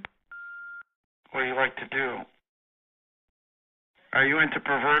you? What do you like to do? Are you into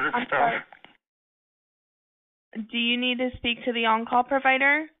perverted stuff? Sorry. Do you need to speak to the on-call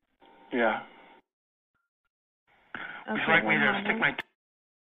provider? Yeah. Would you like me to stick my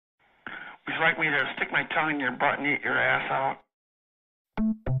Would you like me to stick my tongue in your butt and eat your ass out?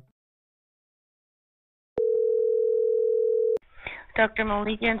 Dr.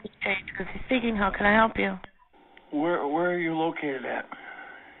 Mulligan, this is speaking. How can I help you? Where are you located at?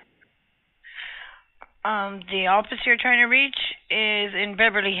 The office you're trying to reach is in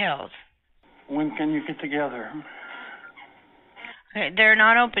Beverly Hills. When can you get together? Okay, they're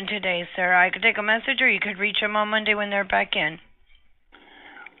not open today, sir. I could take a message, or you could reach them on Monday when they're back in.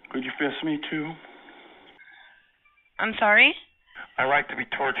 Could you fist me too? I'm sorry? I like to be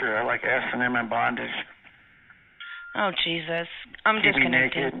tortured. I like S&M and bondage. Oh, Jesus. I'm Keep me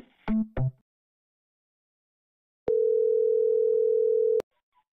disconnected. naked.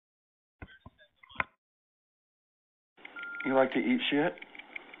 You like to eat shit?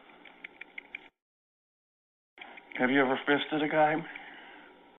 Have you ever fisted a guy?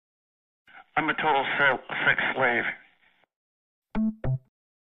 I'm a total sex slave.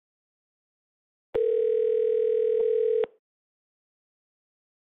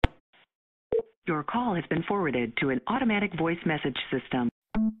 Your call has been forwarded to an automatic voice message system.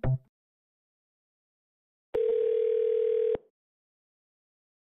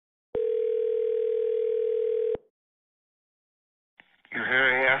 You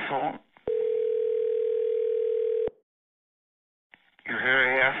hairy asshole. You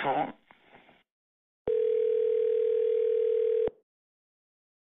hairy asshole.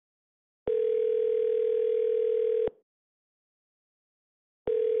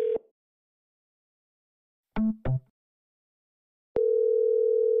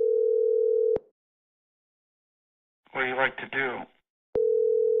 What do you like to do?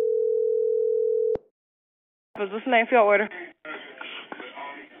 Was this an AFL order?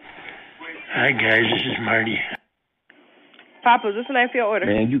 Hi guys, this is Marty. Papa, is this an AFL order?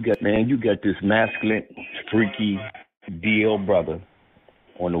 Man, you got this masculine, freaky DL brother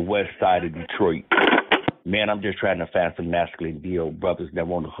on the west side of Detroit. Man, I'm just trying to find some masculine DL brothers that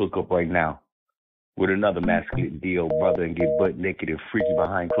want to hook up right now with another masculine DL brother and get butt naked and freaky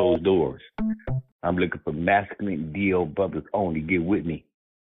behind closed doors. I'm looking for masculine DL brothers only. Get with me.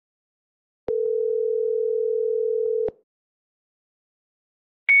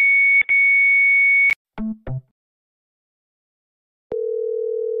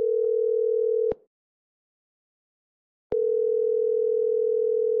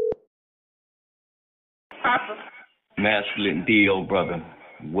 Masculine DL brother,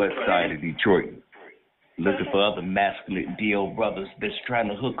 west side of Detroit. Looking for other masculine DL brothers that's trying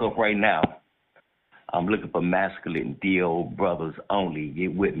to hook up right now. I'm looking for masculine DL brothers only.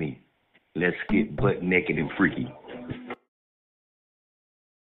 Get with me. Let's get butt naked and freaky.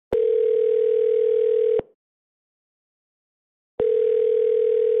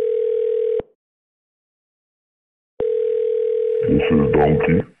 This is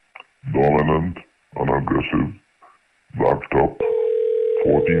Donkey, dominant and aggressive, backed up,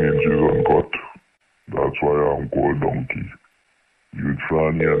 14 inches uncut. That's why I'm called Donkey. You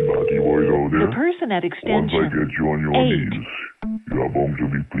tranny and batty boys out there, The person at once extension I get you on your 8 knees, you are bound to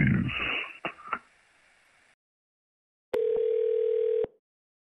be pleased.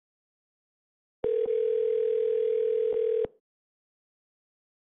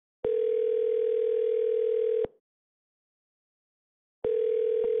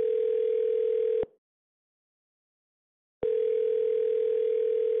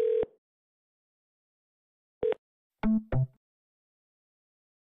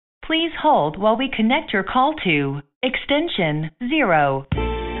 Please hold while we connect your call to extension 0.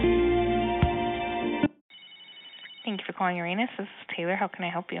 Thank you for calling Uranus. This is Taylor. How can I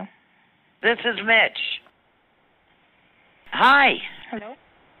help you? This is Mitch. Hi. Hello?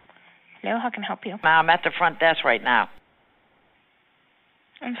 Hello, how can I help you? I'm at the front desk right now.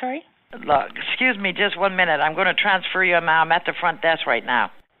 I'm sorry? Look, excuse me just 1 minute. I'm going to transfer you. I'm at the front desk right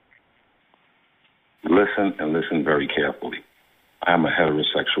now. Listen and listen very carefully. I am a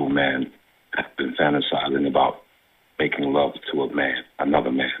heterosexual man. I've been fantasizing about making love to a man,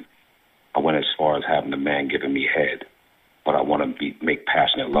 another man. I went as far as having a man giving me head, but I want to make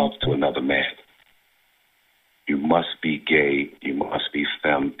passionate love to another man. You must be gay, you must be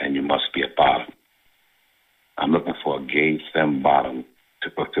femme, and you must be a bottom. I'm looking for a gay femme bottom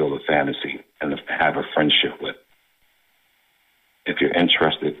to fulfill the fantasy and to have a friendship with. If you're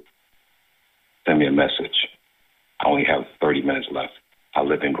interested, send me a message. I only have 30 minutes left. I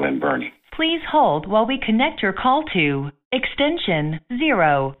live in Glen Burnie. Please hold while we connect your call to extension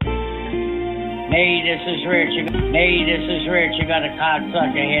 0. Hey, this is Rich. Hey, this is Rich. You got a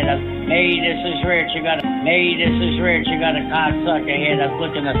cocksucker here. Hey, this is Rich. Hey, this is Rich. You got a cocksucker here that's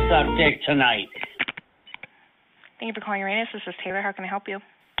looking to suck dick tonight. Thank you for calling Uranus. This is Taylor. How can I help you?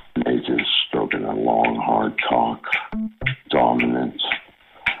 Naked, stroking a long, hard cock. Dominant.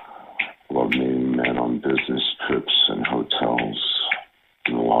 Love meeting men on business trips and hotels.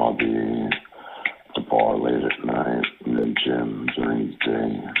 In the lobby. The bar late at night. In the gym during the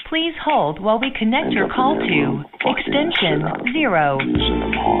day. Please hold while we connect your call to extension 0. Using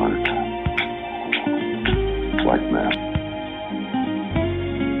them hard. Like that.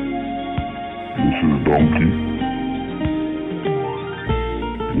 This is Donkey.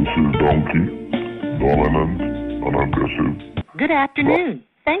 This is Donkey. Dominant and aggressive. Good afternoon.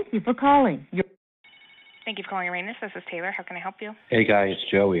 Thank you for calling. Thank you for calling Uranus. This is Taylor. How can I help you? Hey, guy, it's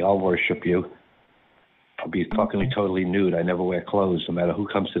Joey. I'll worship you. I'll be fucking totally nude. I never wear clothes. No matter who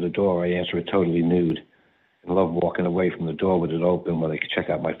comes to the door, I answer it totally nude. I love walking away from the door with it open where they can check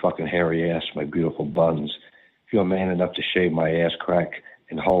out my fucking hairy ass, my beautiful buns. If you're man enough to shave my ass crack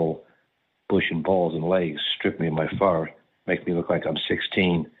and hole, bush and balls and legs, strip me of my fur, make me look like I'm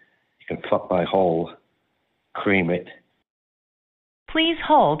 16, you can fuck my hole, cream it. Please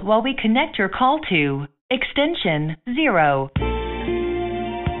hold while we connect your call to extension 0.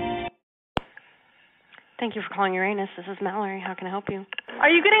 Thank you for calling Uranus. This is Mallory. How can I help you? Are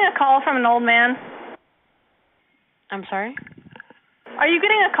you getting a call from an old man? I'm sorry? Are you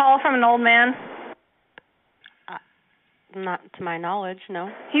getting a call from an old man? Not to my knowledge,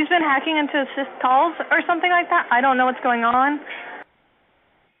 no. He's been hacking into assist calls or something like that? I don't know what's going on.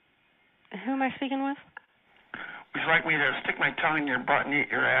 Who am I speaking with? Would you like me to stick my tongue in your butt and eat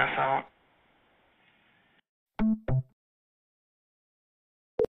your ass out?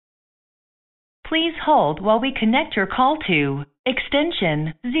 Please hold while we connect your call to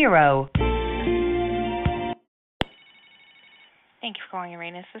extension 0. Thank you for calling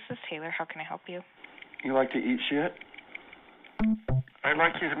Uranus. This is Taylor. How can I help you? You like to eat shit? I'd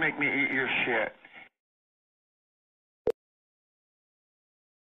like you to make me eat your shit.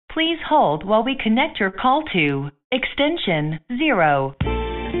 Please hold while we connect your call to extension 0.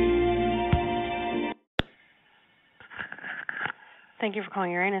 Thank you for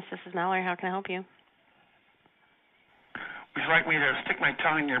calling Uranus. This is Mallory. How can I help you? Would you like me to stick my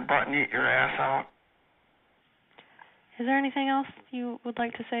tongue in your butt and eat your ass out? Is there anything else you would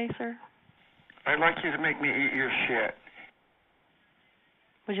like to say, sir? I'd like you to make me eat your shit.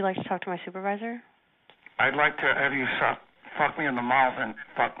 Would you like to talk to my supervisor? I'd like to have you fuck me in the mouth and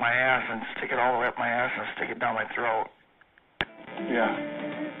fuck my ass and stick it all the way up my ass and stick it down my throat. Yeah.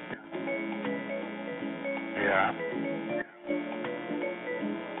 Yeah.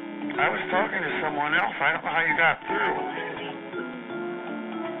 I was talking to someone else. I don't know how you got through.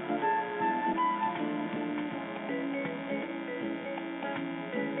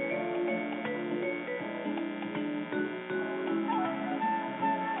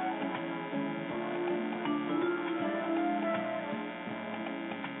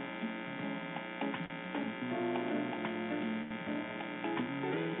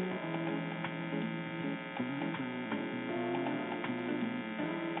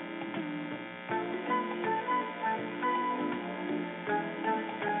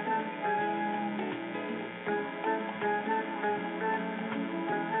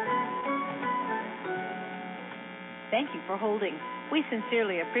 Thank you for holding. We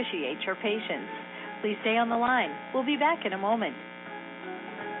sincerely appreciate your patience. Please stay on the line. We'll be back in a moment.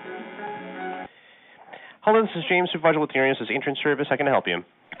 Hello, this is James, supervisor with Uranus' entrance service. How can I help you?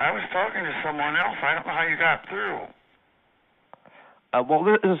 I was talking to someone else. I don't know how you got through. Well,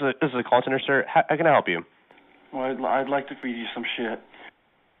 this is a call center, sir. How can I help you? Well, I'd like to feed you some shit.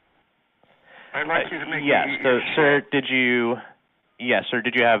 I'd like you to make yes. me eat So, your sir, shit. did you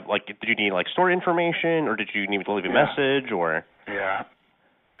have did you need stored information, or did you need to leave a message, or? Yeah.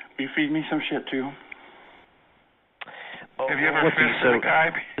 You feed me some shit too. Have you ever Let's see, fisted a guy?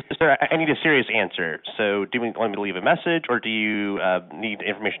 Sir, I need a serious answer. So, do you want me to leave a message, or do you need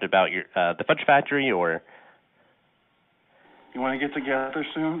information about your the fudge factory, or? You want to get together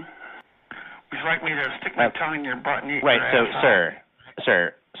soon? Would you like me to stick my tongue in your butt and eat Right. your So, ass out?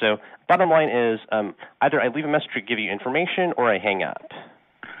 sir. So, bottom line is, either I leave a message to give you information, or I hang up.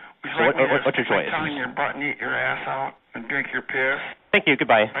 Would you So like me to what's your stick my choice? tongue in your butt and eat your ass out and drink your piss? Thank you.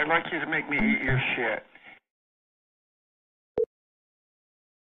 Goodbye. I'd like you to make me eat your shit.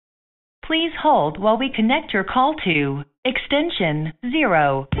 Please hold while we connect your call to extension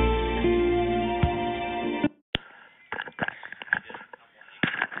 0.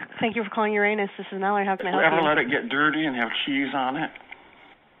 Thank you for calling Uranus. This is Mallory. How can I help Ever you? let it get dirty and have cheese on it?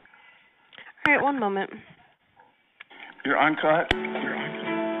 All right, one moment. You're uncut?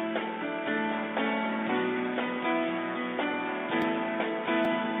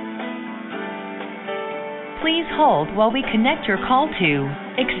 Please hold while we connect your call to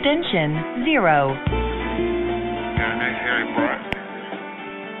extension 0. Got a nice hairy butt.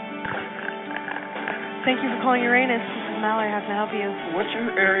 Thank you for calling Uranus. This is Mallory. How can I help you? What's your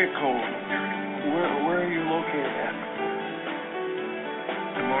area code? Where are you located at?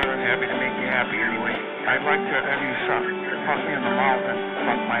 I'm more than happy to make you happy anyway. I'd like to have you fuck me in the mouth and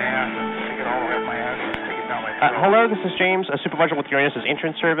fuck my ass and stick it all up my ass and stick it down my throat. Hello, this is James, a supervisor with Uranus'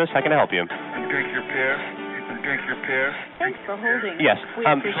 insurance service. How can I help you? And drink your piss. Thanks for holding. Yes. We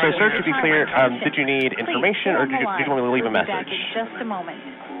So, appreciate sir, your to be time clear, and attention. did you need information, or Please stay did on you the want me to leave a line. We'll be back message? in just a moment.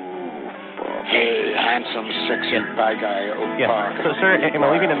 Hey, handsome, sexy bad guy, Oak Yes. Park. So, sir, am I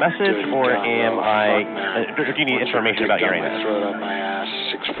leaving a message, Dirty or down am low, I? fuck, man. Do you need Want information you to about dig down Uranus? my throat, up my ass,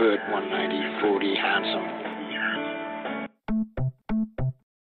 6 foot, 190, 40, handsome.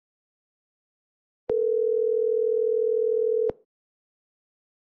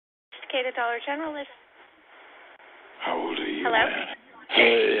 Sophisticated Dollar Generalist. How old are you, Hello? man?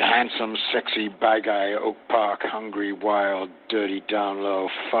 Hey, handsome, sexy bad guy, Oak Park, hungry, wild, dirty, down low,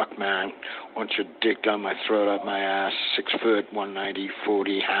 fuck, man. Want your dick down my throat, up my ass, 6 foot, 190,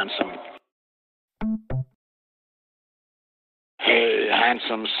 40, handsome. Hey,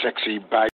 handsome, sexy bad